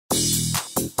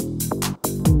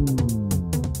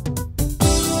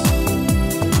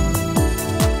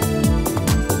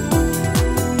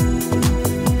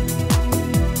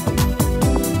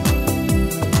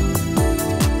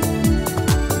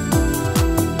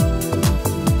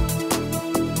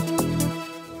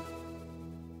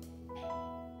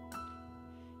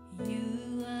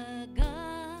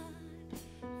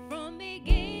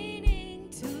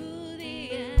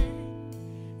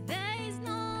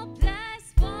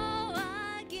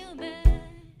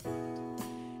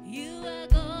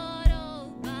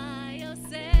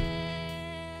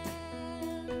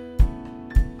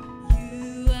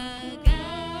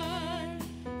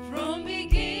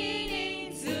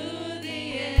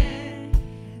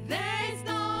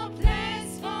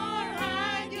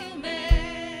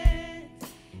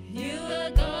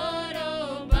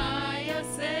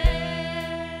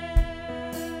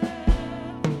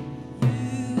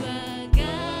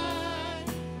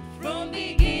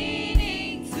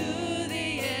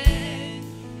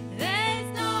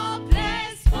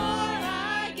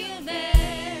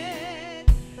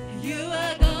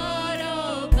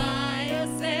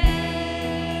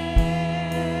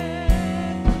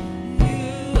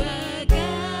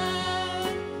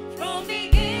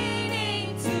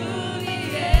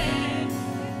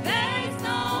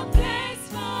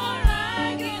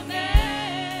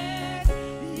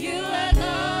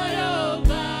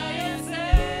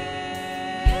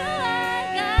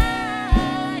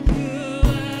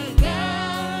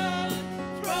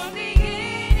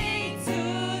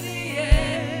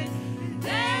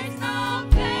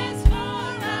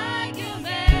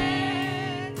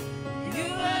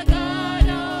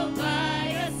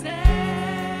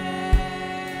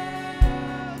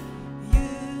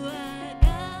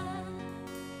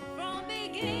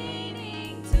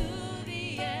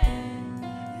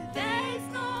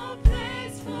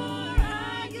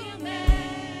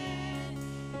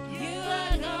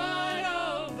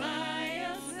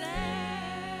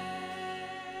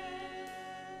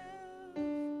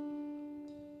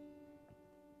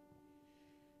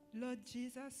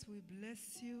Jesus, we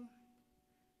bless you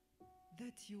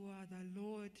that you are the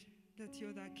Lord, that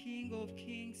you're the King of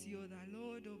kings, you're the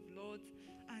Lord of lords,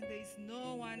 and there is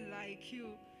no one like you.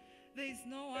 There is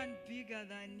no one bigger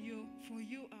than you, for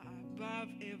you are above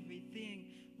everything.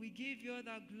 We give you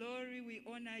the glory, we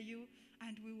honor you,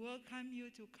 and we welcome you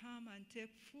to come and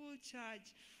take full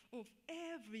charge of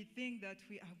everything that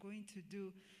we are going to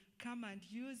do. Come and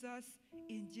use us.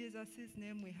 In Jesus'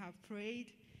 name we have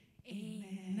prayed.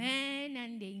 Amen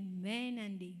and amen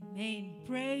and amen.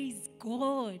 Praise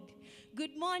God.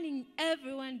 Good morning,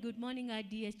 everyone. Good morning, our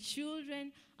dear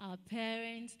children, our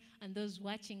parents, and those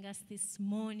watching us this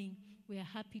morning. We are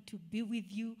happy to be with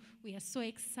you. We are so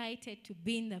excited to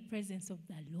be in the presence of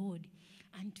the Lord.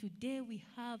 And today we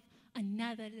have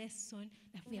another lesson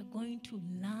that we are going to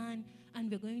learn, and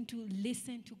we're going to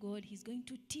listen to God. He's going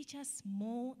to teach us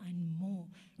more and more.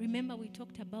 Remember, we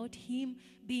talked about him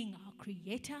being our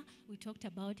creator. We talked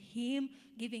about him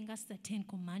giving us the 10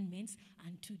 commandments.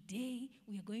 And today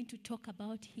we are going to talk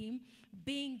about him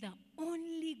being the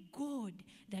only God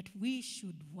that we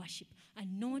should worship,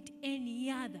 and not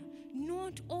any other,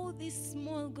 not all these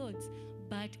small gods,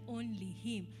 but only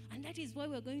him. And that is why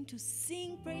we're going to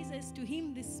sing praises to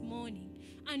him this morning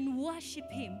and worship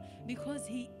him, because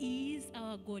he is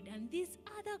our God. And these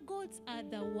other gods are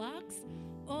the works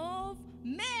of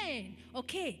men.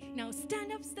 Okay, now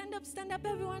stand up, stand up, stand up,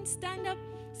 everyone, stand up,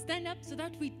 so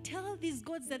that we tell these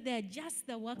gods that they are just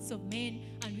the works of men,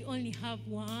 and we only have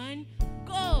one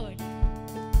God.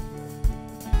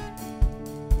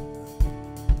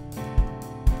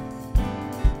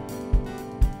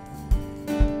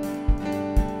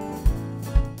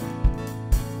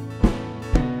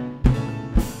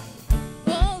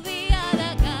 All the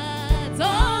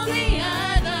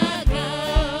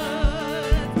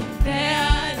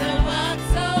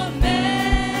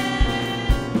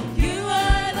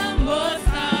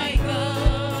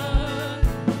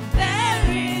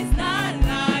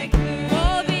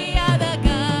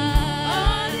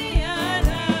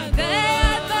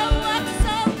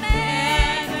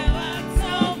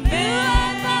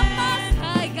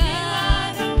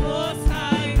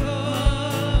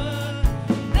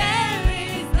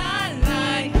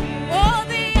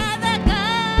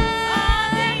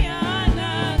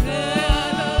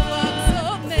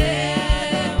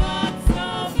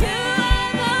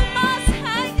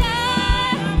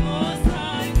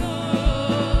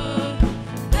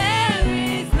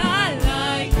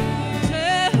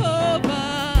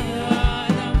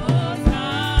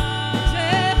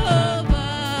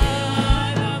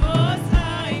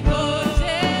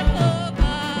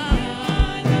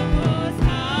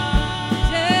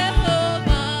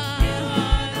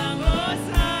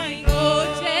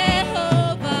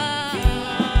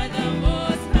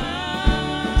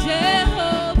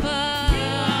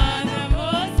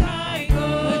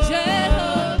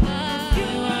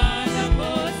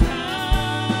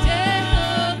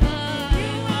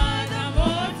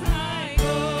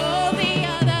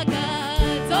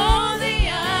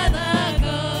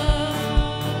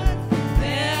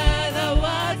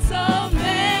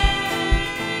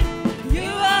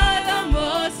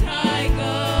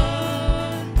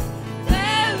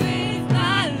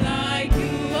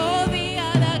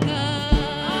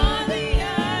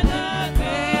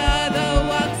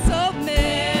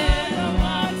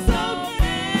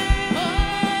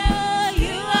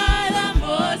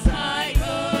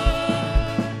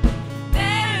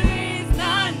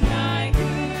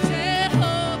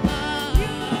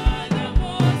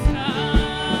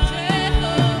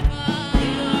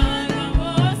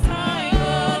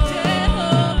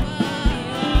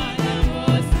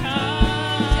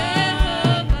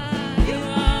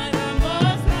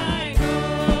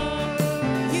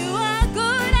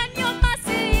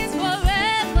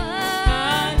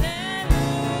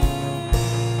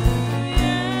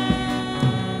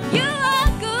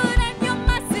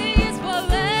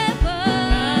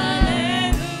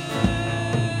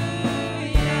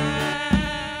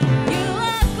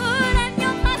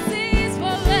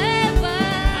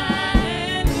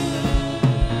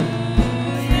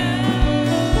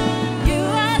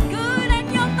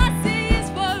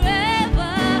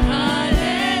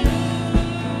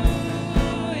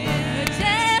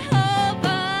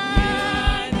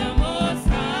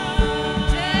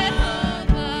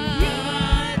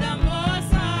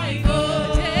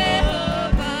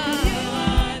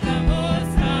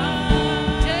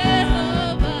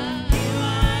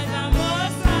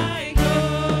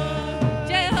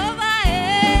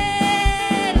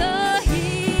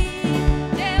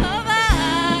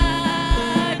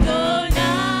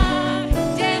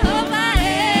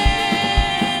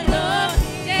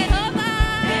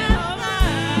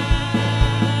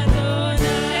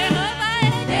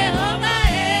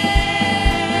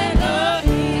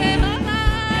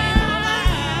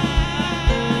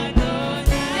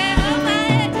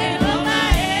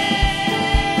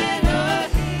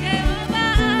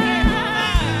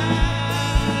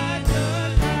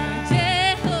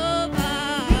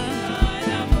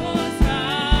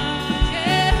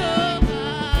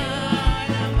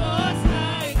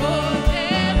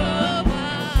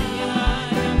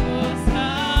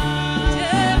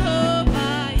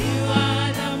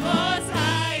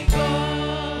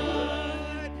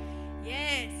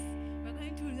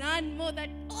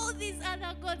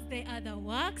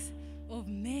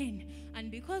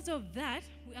because of that,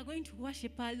 we are going to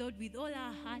worship our Lord with all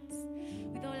our hearts,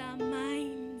 with all our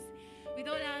minds, with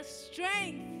all our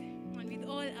strength, and with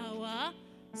all our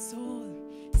soul.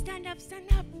 Stand up,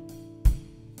 stand up.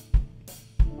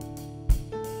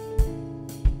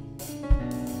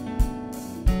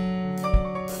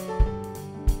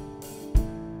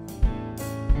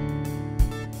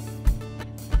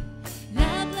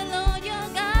 Love the Lord your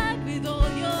God with all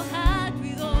your heart,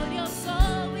 with all your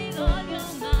soul, with all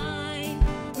your mind,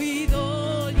 with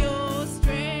all your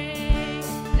strength.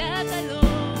 Love the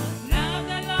Lord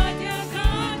your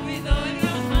God with all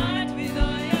your heart, with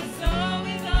all your soul,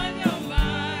 with all your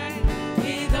mind,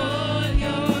 with all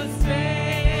your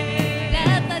strength.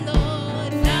 Love the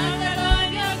Lord your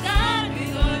God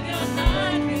with all your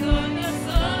heart, with all your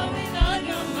soul, with all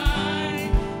your mind,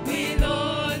 with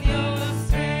all your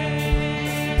strength.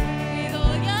 With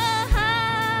all your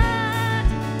heart,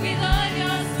 with all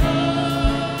your soul,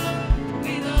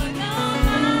 with all your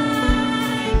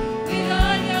mind, with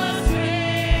all your strength.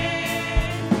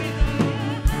 With all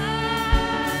your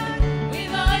heart,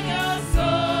 with all your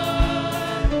soul,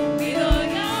 with all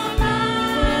your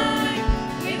mind,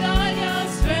 with all your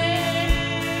strength.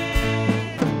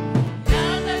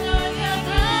 Love the Lord your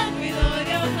God with all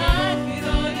your heart, with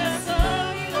all your soul,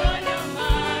 with all your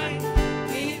mind,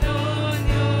 with all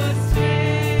your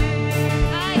strength.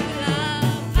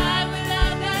 I will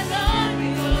love the Lord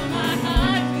with all my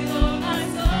heart, with all my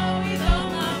soul, with all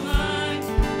my mind,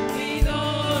 with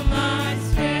all my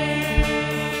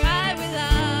strength. I will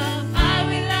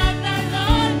love the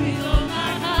Lord with all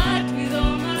my heart, with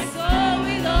all my soul,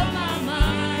 with all my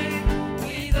mind,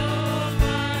 with all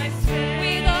my strength.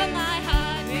 With all my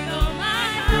heart, with all my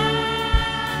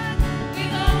heart,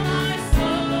 with all my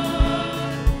soul,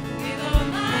 with all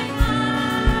my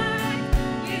mind,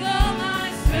 with all my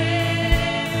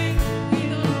strength.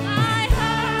 With all my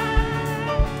heart,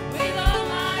 with all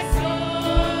my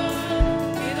soul,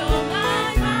 with all my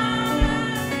mind,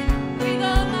 with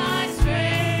all my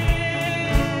strength.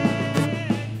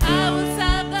 I will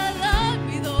serve the Lord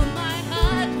with all my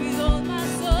heart, with all my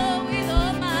soul, with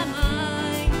all my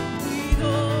mind, with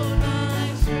all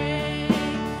my strength.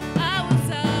 I will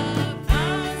serve the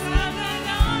Lord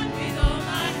with all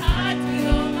my heart, with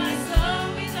all my soul,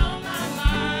 with all my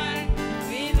mind,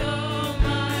 with all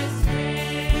my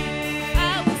strength.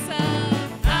 I will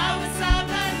serve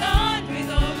the Lord with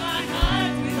all my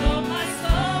heart, with all my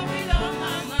soul, with all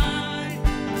my mind,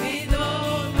 with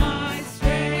all my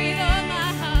strength. With all my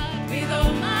heart, with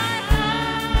all my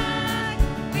heart,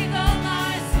 with all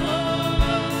my soul,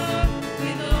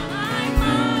 with all my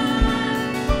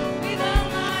mind, with all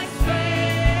my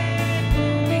strength.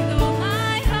 With all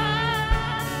my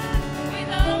heart,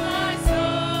 with all my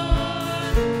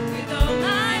soul, with all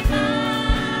my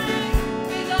mind,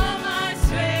 with all my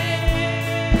strength.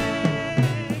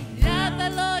 Love the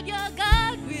Lord your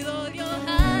God with all your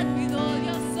heart, with all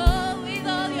your soul, with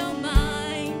all your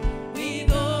mind,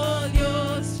 with all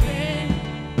your strength.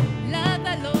 Love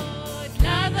the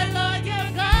Lord your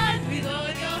God with all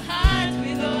your heart,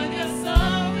 with all your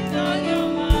soul, with all your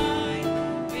mind,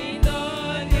 with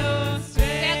all your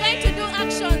strength. We are going to do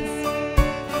actions.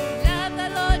 Love the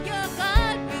Lord your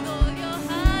God with all your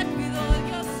heart, with all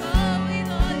your soul, with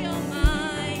all your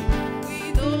mind,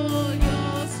 with all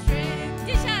your strength.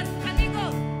 Teachers, can we go?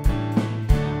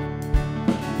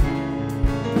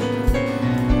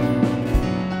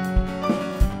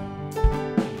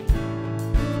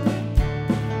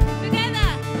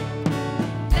 Together.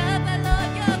 Love the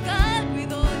Lord your God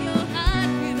with all your heart,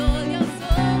 with all your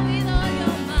soul, with all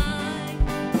your mind,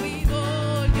 with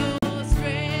all your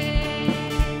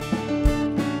strength.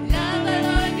 Love the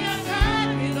Lord your God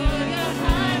with all your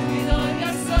heart, with all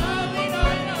your soul, with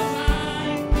all your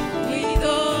mind, with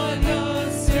all your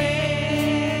strength.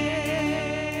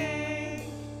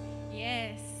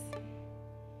 Yes.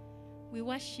 We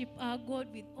worship our God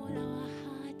with all our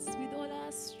hearts, with all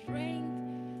our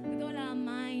strength, with all our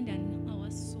mind and our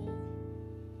soul.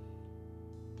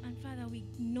 And Father, we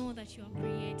know that you are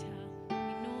creator. We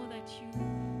know that you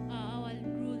are our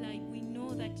ruler. We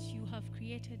know that you have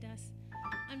created us.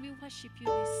 And we worship you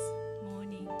this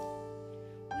morning.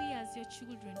 We as your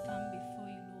children come before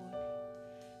you, Lord,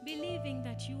 believing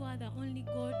that you are the only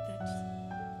God that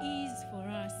is for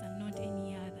us and not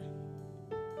any other.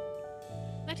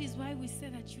 That is why we say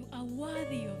that you are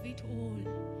worthy of it all.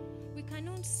 We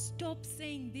cannot stop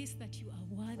saying this, that you are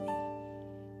worthy.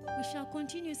 We shall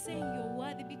continue saying you're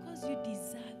worthy because you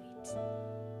deserve it.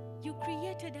 You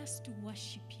created us to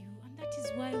worship you, and that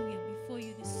is why we are before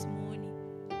you this morning.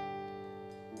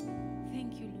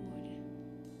 Thank you, Lord.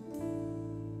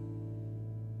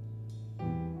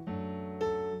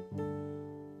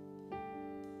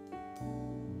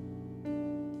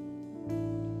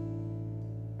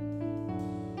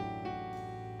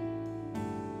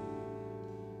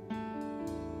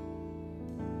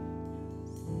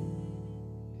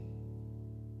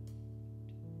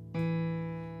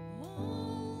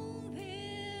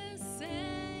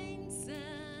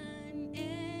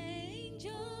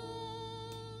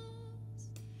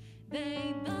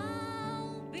 they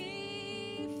bow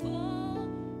before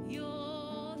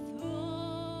your throne.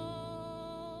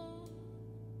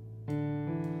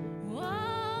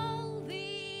 All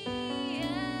the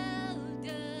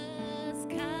elders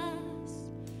cast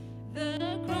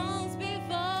the crowns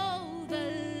before the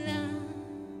Lamb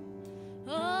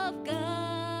of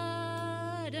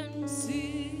God and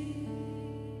sing.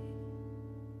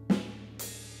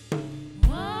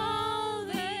 All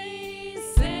the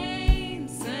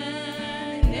saints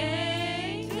and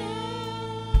angels,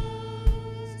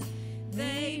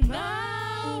 they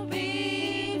bow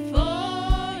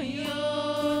before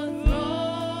your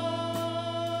throne.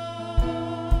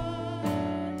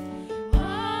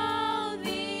 All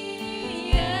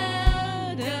the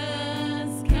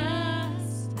elders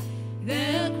cast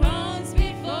their crowns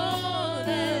before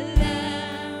the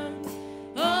Lamb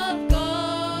of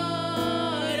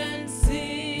God and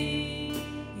sing,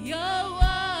 you're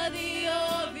worthy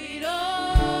of it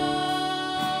all.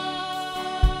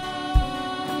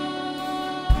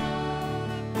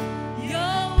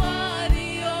 You're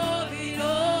worthy of it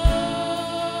all.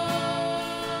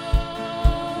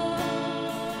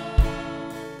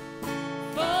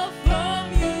 For from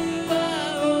you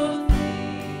are all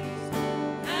things,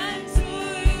 and to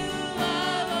you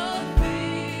are all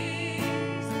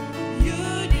things. You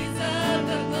deserve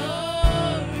the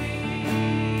glory.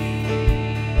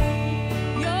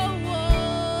 You're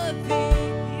worthy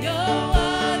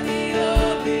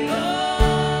of it all.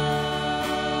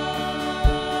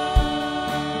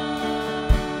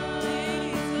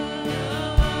 Jesus,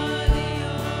 you're worthy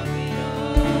of it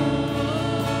all.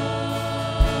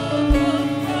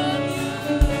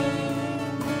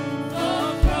 For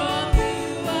from you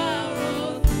are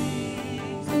all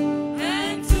things,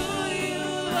 and to you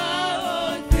are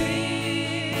all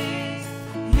things.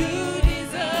 You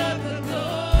deserve the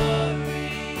glory.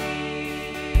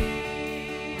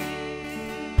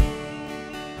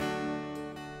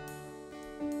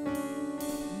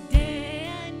 Day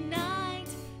and night,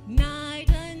 night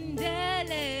and day,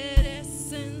 let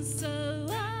essence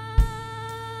arise.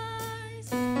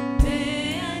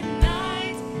 Day and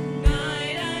night,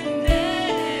 night and day,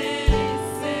 let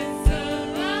essence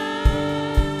arise.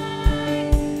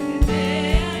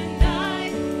 Day and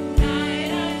night,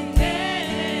 night and day,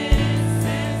 let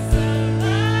essence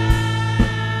arise.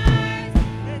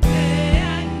 Day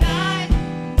and night,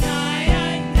 night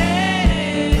and day,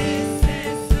 let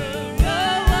essence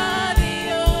arise.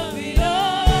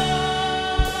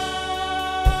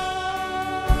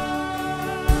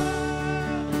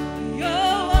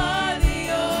 You're worthy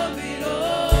of it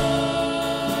all.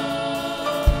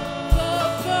 For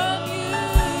from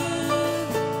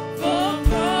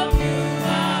you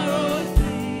are all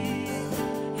things,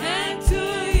 and to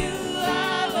you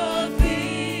are all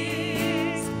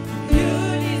things. You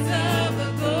deserve the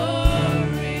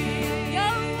glory.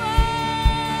 You're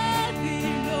worthy,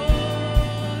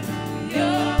 Lord.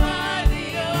 You're worthy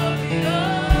of it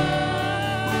all.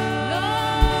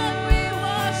 Lord, we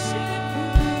worship you.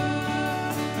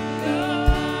 You're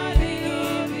worthy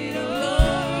of it all.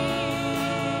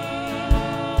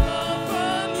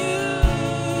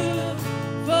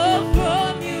 For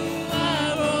from you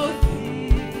are all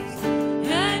things,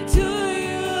 and to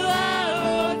you are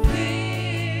all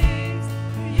things.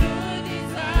 You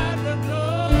deserve the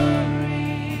glory.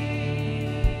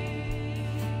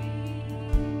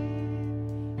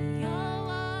 You're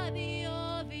worthy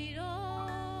of it all.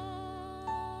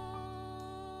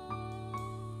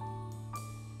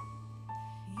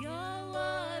 You're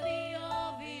worthy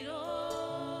of it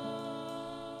all.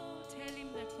 Tell him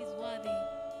that he's worthy.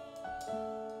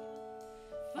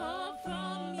 For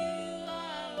from you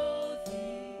are all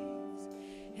things,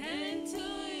 and to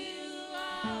you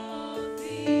are all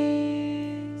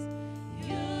things.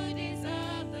 You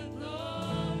deserve the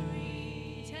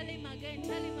glory. Tell him again,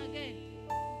 tell him again.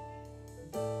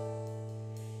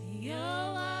 You're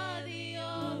worthy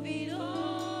of it all.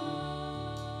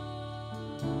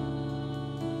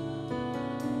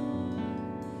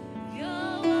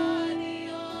 You're worthy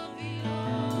of it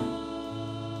all.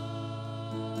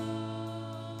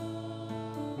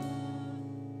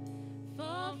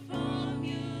 For from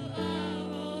you are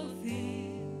all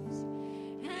things,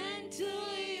 and to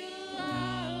you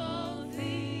are all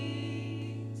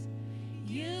things.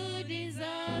 You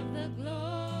deserve the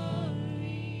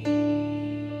glory.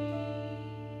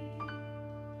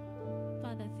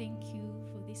 Father, thank you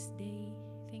for this day.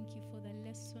 Thank you for the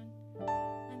lesson.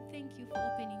 And thank you for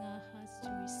opening our hearts to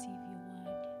receive your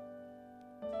word.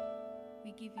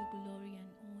 We give you glory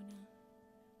and honor.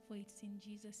 For it's in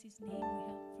Jesus' name we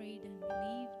have prayed and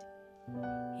believed.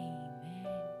 Amen.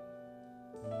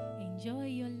 Enjoy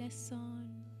your lesson.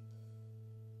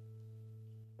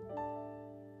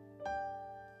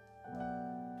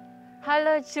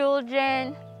 Hello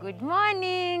children, good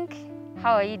morning.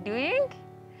 How are you doing?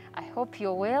 I hope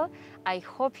you're well. I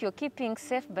hope you're keeping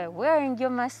safe by wearing your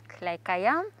mask like I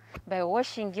am, by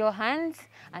washing your hands,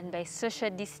 and by social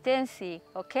distancing,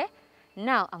 okay?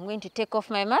 Now I'm going to take off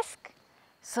my mask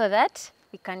so that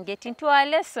we can get into our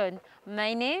lesson.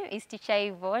 My name is Teacher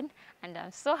Yvonne, and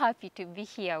I'm so happy to be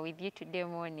here with you today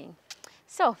morning.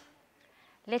 So,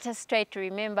 let us try to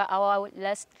remember our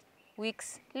last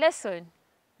week's lesson.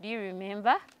 Do you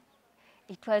remember?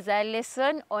 It was a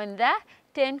lesson on the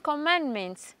 10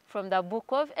 Commandments from the book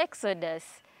of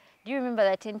Exodus. Do you remember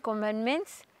the 10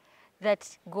 Commandments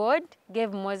that God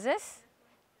gave Moses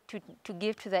to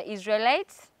give to the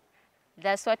Israelites?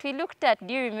 That's what we looked at.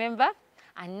 Do you remember?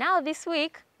 And now this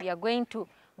week, we are going to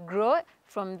grow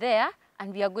from there,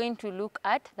 and we are going to look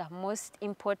at the most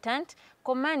important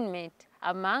commandment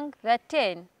among the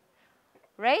 10.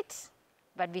 Right?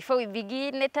 But before we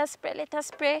begin, let us pray. Let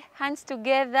us pray. Hands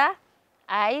together,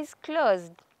 eyes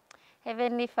closed.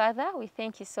 Heavenly Father, we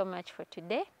thank you so much for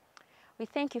today. We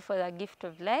thank you for the gift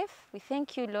of life. We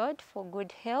thank you, Lord, for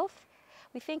good health.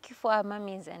 We thank you for our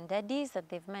mummies and daddies that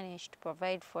they've managed to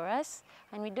provide for us,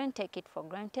 and we don't take it for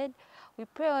granted. We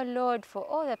pray, oh Lord, for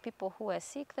all the people who are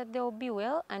sick, that they will be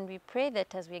well, and we pray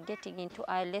that as we're getting into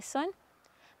our lesson,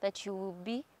 that you will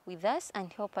be with us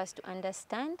and help us to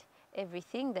understand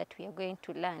everything that we are going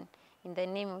to learn. In the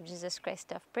name of Jesus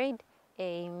Christ I've prayed.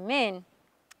 Amen.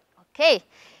 Okay,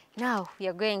 now we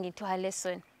are going into our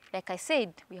lesson. Like I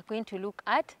said, we are going to look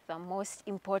at the most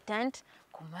important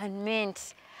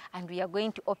commandments. And we are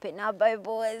going to open our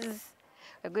Bibles.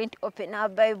 We're going to open our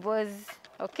Bibles.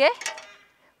 Okay?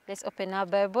 Let's open our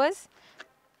Bibles.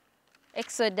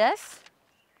 Exodus,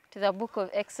 to the book of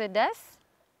Exodus,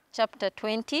 chapter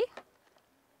 20.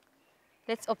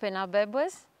 Let's open our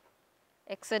Bibles.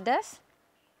 Exodus,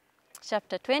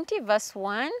 chapter 20, verse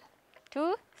 1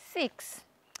 to 6.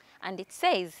 And it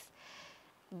says,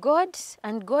 God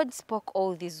spoke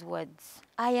all these words.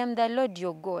 I am the Lord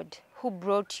your God, who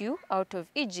brought you out of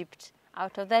Egypt,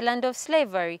 out of the land of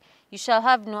slavery. You shall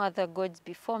have no other gods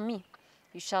before me.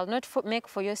 You shall not make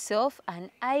for yourself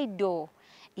an idol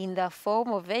in the form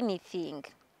of anything.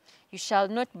 You shall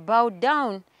not bow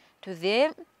down to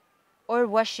them or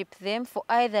worship them, for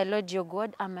I, the Lord your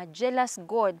God, am a jealous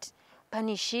God,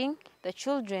 punishing the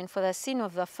children for the sin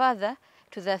of the father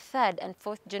to the third and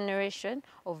fourth generation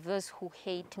of those who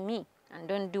hate me and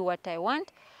don't do what I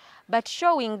want, but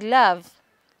showing love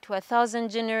to 1,000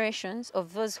 generations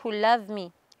of those who love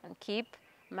me and keep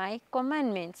my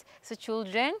commandments. So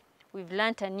children, we've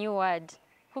learnt a new word.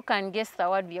 Who can guess the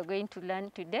word we are going to learn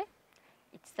today?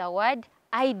 It's the word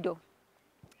idol.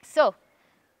 So,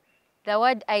 the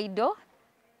word idol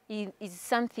is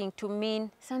something to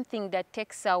mean something that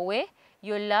takes away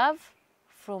your love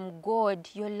from God,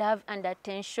 your love and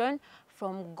attention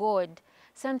from God.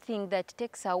 Something that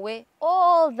takes away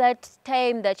all that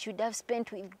time that you'd have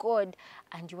spent with God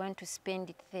and you want to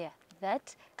spend it there.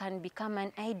 That can become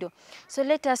an idol. So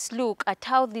let us look at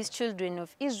how these children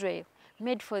of Israel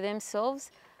made for themselves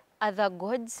other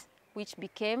gods which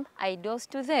became idols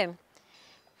to them.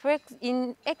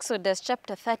 In Exodus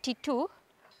chapter 32,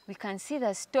 we can see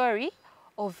the story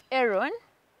of Aaron.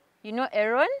 You know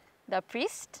Aaron, the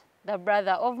priest, the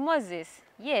brother of Moses.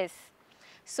 Yes.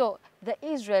 So the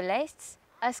Israelites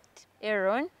asked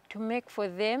Aaron to make for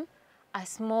them a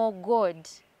small god.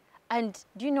 And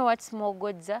do you know what small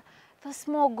gods are? The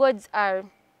small gods are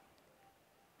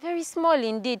very small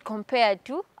indeed compared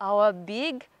to our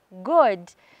big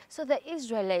God. So the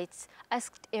Israelites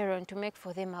asked Aaron to make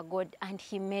for them a god, and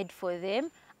he made for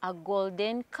them a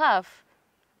golden calf.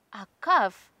 A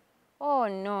calf? Oh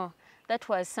no, that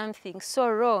was something so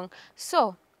wrong.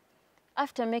 So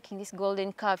after making this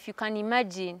golden calf, you can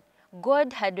imagine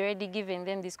God had already given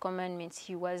them these commandments.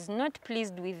 He was not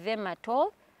pleased with them at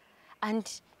all. And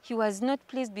he was not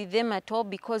pleased with them at all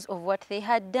because of what they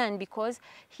had done, because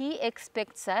he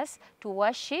expects us to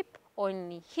worship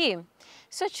only him.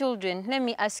 So children, let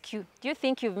me ask you, do you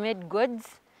think you've made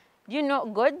gods? Do you know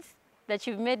gods that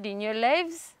you've made in your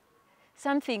lives?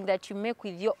 Something that you make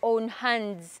with your own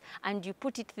hands and you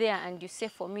put it there and you say,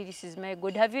 for me, this is my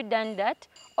God. Have you done that?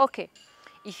 Okay.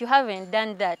 If you haven't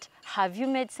done that, have you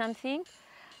made something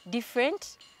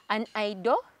different, an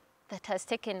idol that has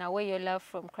taken away your love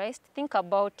from Christ? Think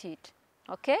about it,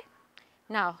 okay?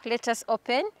 Now, let us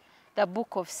open the book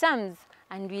of Psalms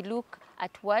and we look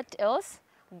at what else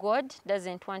God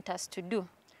doesn't want us to do.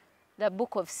 The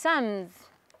book of Psalms,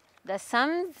 the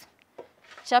Psalms,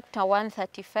 chapter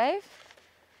 135.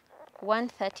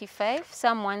 135,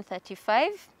 Psalm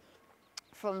 135,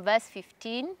 from verse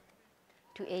 15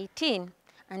 to 18.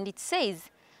 And it says,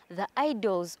 "The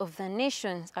idols of the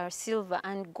nations are silver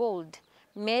and gold,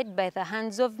 made by the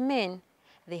hands of men.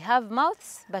 They have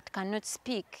mouths but cannot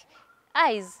speak,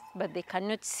 eyes but they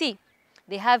cannot see.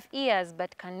 They have ears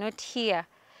but cannot hear,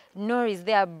 nor is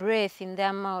there breath in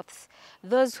their mouths.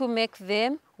 Those who make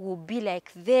them will be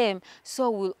like them, so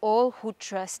will all who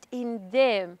trust in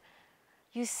them."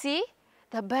 You see,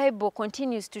 the Bible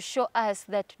continues to show us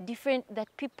that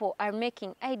people are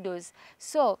making idols.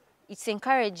 So it's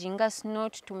encouraging us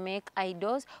not to make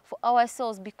idols for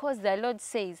ourselves, because the Lord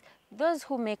says those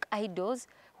who make idols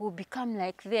will become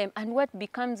like them. And what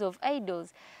becomes of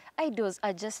idols? Idols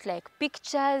are just like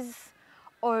pictures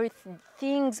or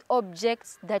things,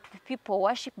 objects that people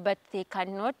worship, but they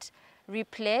cannot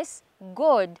replace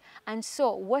God. And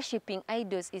so worshiping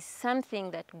idols is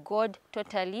something that God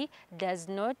totally does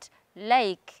not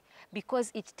like,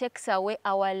 because it takes away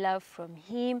our love from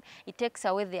Him. It takes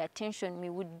away the attention we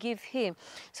would give Him.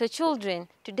 So children,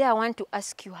 today I want to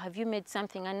ask you, have you made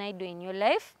something an idol in your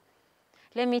life?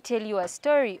 Let me tell you a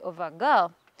story of a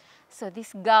girl. So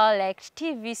this girl liked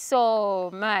TV so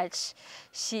much.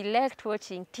 She liked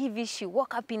watching TV. She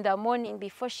woke up in the morning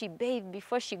before she bathed,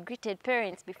 before she greeted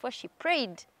parents, before she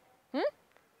prayed.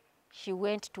 She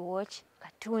went to watch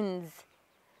cartoons.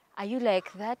 Are you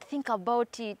like that? Think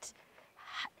about it.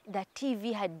 The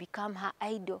TV had become her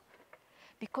idol.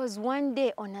 Because one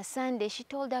day on a Sunday, she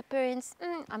told her parents,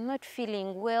 "I'm not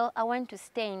feeling well. I want to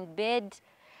stay in bed."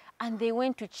 And they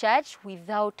went to church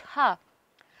without her.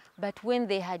 But when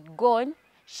they had gone,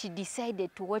 she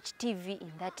decided to watch TV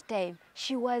in that time.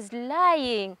 She was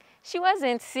lying. She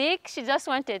wasn't sick. She just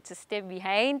wanted to stay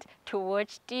behind to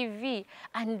watch TV.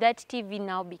 And that TV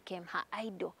now became her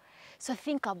idol. So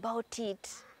think about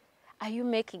it. Are you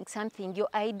making something your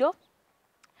idol?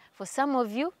 For some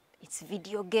of you, it's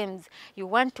video games. You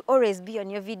want to always be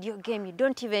on your video game. You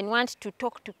don't even want to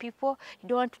talk to people. You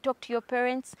don't want to talk to your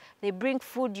parents. They bring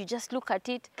food, you just look at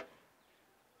it.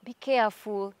 Be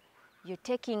careful. You're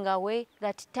taking away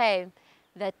that time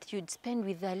that you'd spend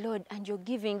with the Lord, and you're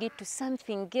giving it to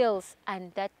something else,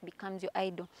 and that becomes your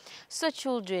idol. So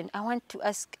children, I want to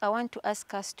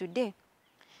ask us today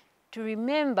to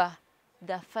remember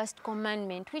the first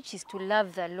commandment, which is to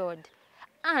love the Lord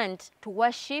and to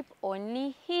worship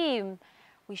only Him.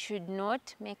 We should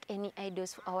not make any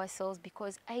idols for ourselves,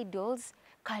 because idols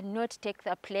cannot take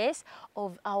the place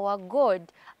of our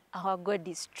God. Our God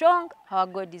is strong. Our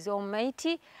God is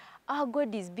almighty. Our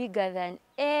God is bigger than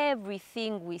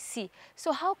everything we see.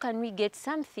 So how can we get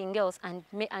something else and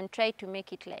try to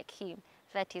make it like Him?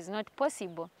 That is not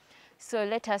possible. So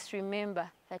let us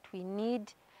remember that we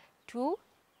need to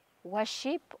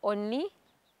worship only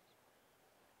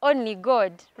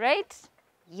God, right?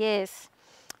 Yes.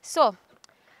 So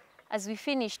as we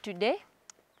finish today,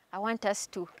 I want us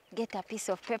to get a piece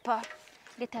of paper.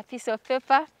 Get a piece of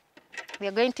paper. We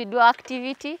are going to do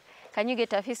activity. Can you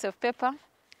get a piece of paper?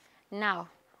 Now,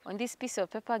 on this piece of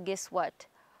paper, guess what?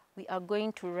 We are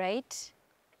going to write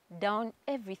down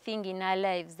everything in our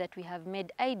lives that we have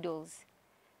made idols.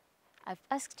 I've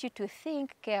asked you to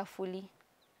think carefully.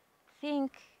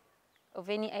 Think of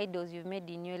any idols you've made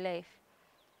in your life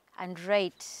and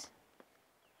write.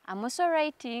 I'm also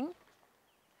writing.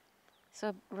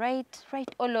 So write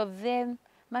all of them.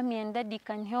 Mommy and Daddy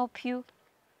can help you.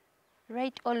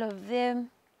 Write all of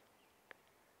them.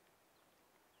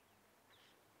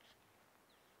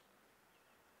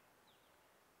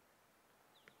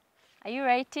 Are you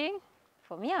writing?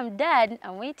 For me, I'm done.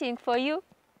 I'm waiting for you.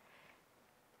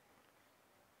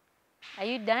 Are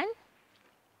you done?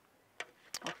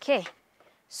 Okay.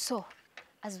 So,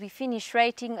 as we finish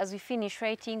writing,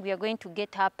 we are going to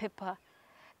get our paper.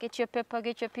 Get your paper,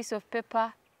 get your piece of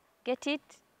paper. Get it?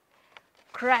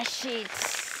 Crush it.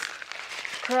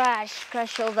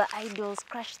 Crush all the idols.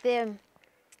 Crush them.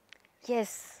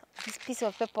 Yes, this piece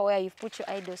of paper where you've put your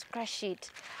idols, crush it.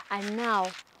 And now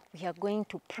we are going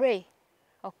to pray.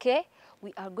 Okay?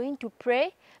 We are going to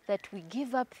pray that we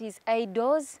give up these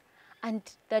idols and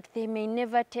that they may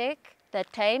never take the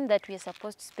time that we are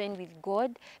supposed to spend with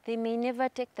God. They may never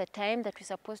take the time that we're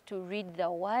supposed to read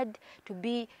the Word, to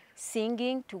be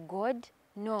singing to God.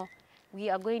 No, we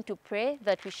are going to pray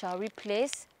that we shall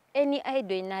replace any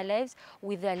idol in our lives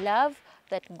with the love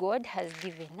that God has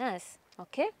given us.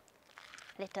 Okay?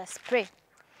 Let us pray.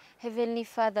 Heavenly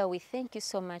Father, we thank you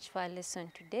so much for our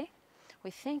lesson today.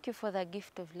 We thank you for the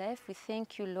gift of life. We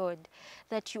thank you, Lord,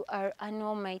 that you are an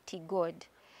almighty God.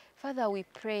 Father, we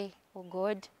pray, oh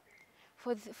God,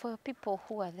 for people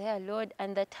who are there, Lord,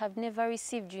 and that have never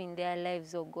received you in their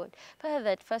lives, oh God. Father,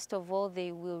 that first of all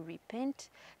they will repent.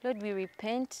 Lord, we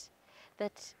repent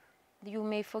that you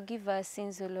may forgive our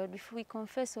sins, oh Lord. If we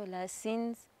confess all our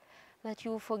sins, that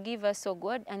you will forgive us, oh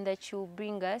God, and that you will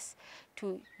bring us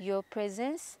to your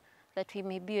presence, that we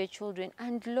may be your children.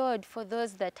 And Lord, for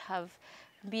those that have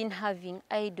been having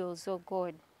idols, oh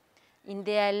God, in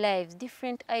their lives,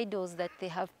 different idols that they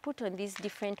have put on these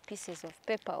different pieces of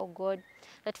paper, oh God,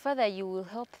 that Father, you will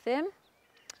help them,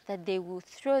 that they will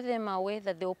throw them away,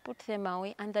 that they will put them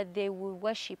away, and that they will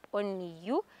worship only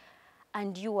you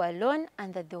and you alone,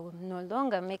 and that they will no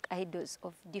longer make idols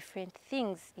of different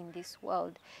things in this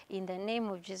world. In the name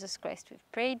of Jesus Christ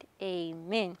we've prayed,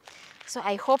 amen. So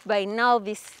I hope by now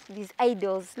these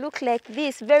idols look like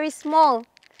this, very small.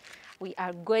 We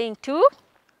are going to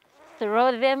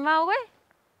throw them away.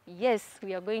 Yes,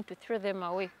 we are going to throw them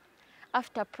away.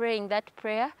 After praying that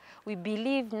prayer, we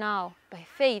believe now by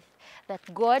faith that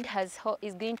God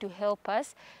is going to help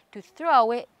us to throw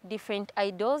away different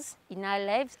idols in our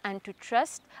lives and to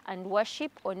trust and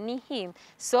worship only Him.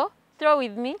 So, throw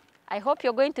with me. I hope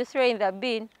you're going to throw in the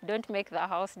bin. Don't make the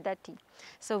house dirty.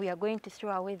 So we are going to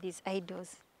throw away these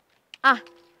idols.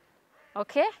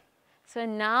 Okay? So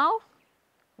now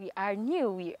we are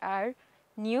new. We are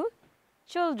new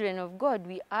children of God.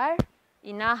 We are,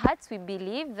 in our hearts, we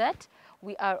believe that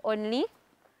we are only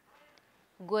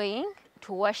going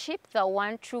to worship the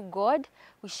one true God.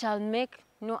 We shall make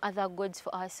no other gods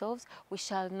for ourselves. We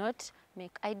shall not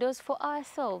make idols for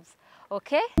ourselves.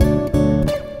 Okay?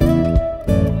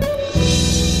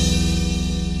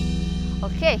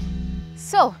 Okay.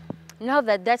 So, now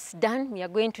that that's done, we are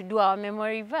going to do our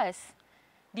memory verse.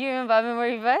 Do you remember our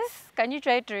memory verse? Can you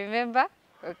try to remember?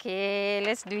 Okay,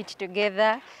 let's do it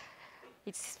together.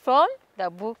 It's from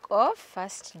the book of 1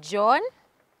 John.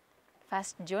 1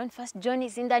 John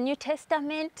is in the New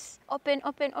Testament. Open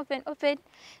to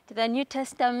the New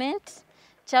Testament,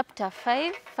 chapter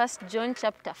 5, 1 John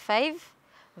chapter 5,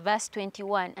 verse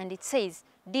 21. And it says,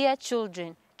 "Dear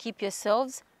children, keep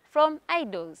yourselves from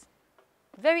idols."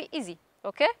 Very easy,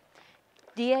 okay?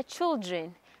 Dear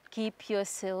children, keep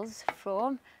yourselves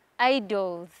from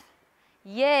idols.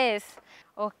 Yes,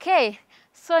 okay.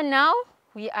 So now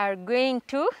we are going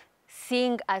to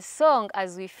sing a song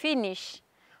as we finish.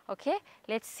 Okay,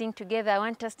 let's sing together. I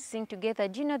want us to sing together.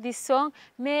 Do you know this song?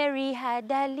 Mary had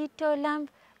a little lamb.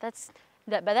 But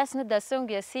that's not the song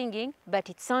we are singing, but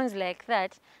it sounds like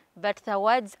that. But the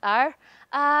words are,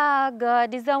 "Ah,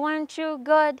 God is the one true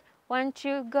God, one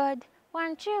true God,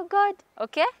 one true God."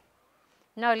 Okay?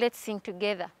 Now let's sing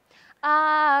together.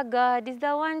 Ah, God is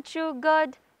the one true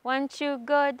God, one true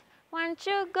God, one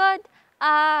true God.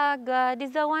 Ah, God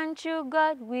is the one true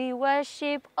God. We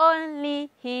worship only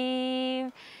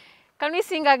Him. Can we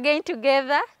sing again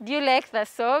together? Do you like the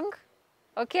song?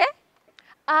 Okay?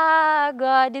 Ah,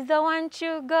 God is the one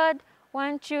true God,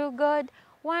 one true God,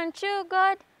 one true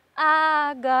God.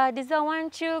 Ah, God is the one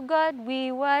true God.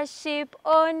 We worship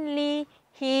only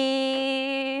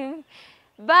Him.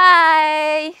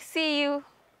 Bye. See you.